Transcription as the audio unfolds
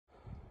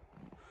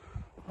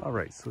All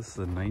right, so this is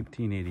a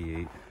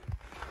 1988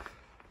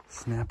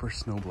 Snapper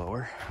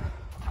snowblower.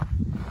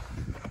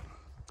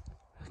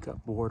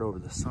 Got bored over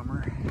the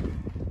summer.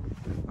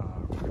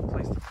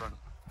 Replaced the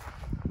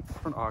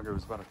front auger.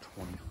 Was about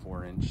a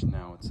 24-inch.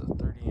 Now it's a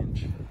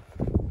 30-inch.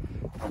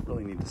 Don't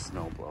really need the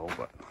snow blow,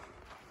 but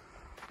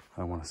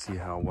I want to see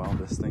how well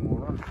this thing will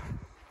run.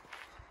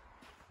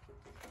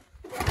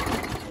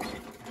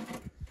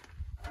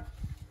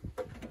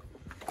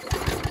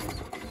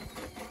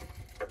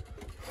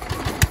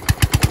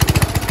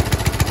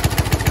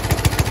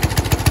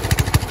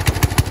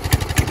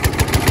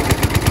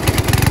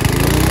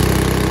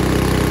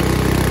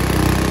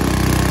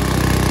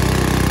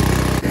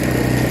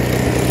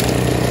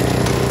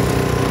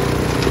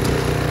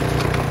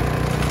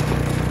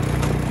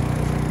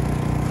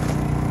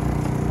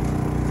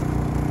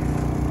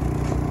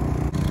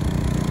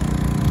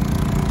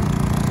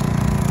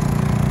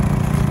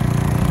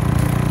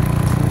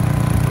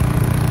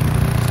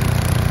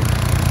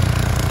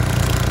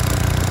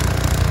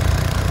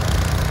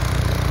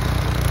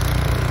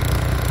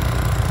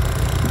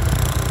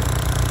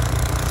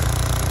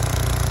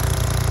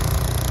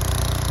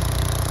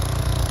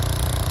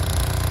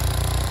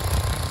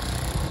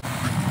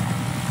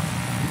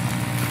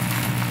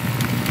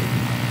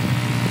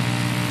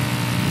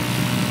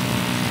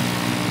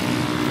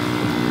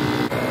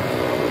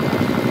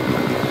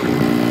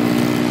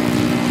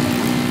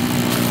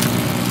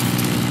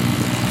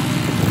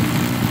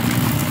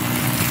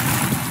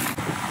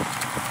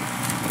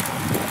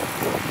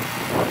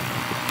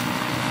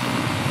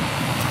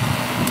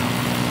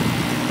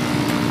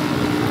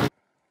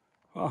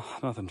 Well,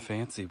 nothing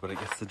fancy, but it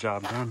gets the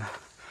job done.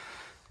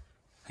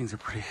 Things are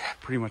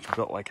pretty much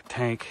built like a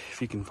tank, if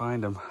you can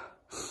find them.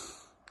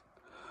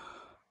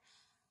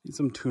 Need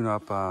some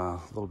tune-up,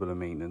 a little bit of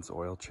maintenance,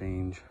 oil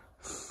change.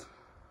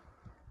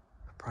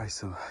 Probably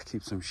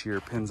keep some shear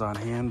pins on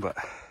hand, but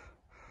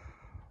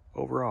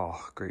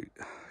overall,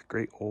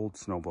 great old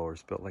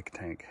snowblowers built like a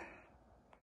tank.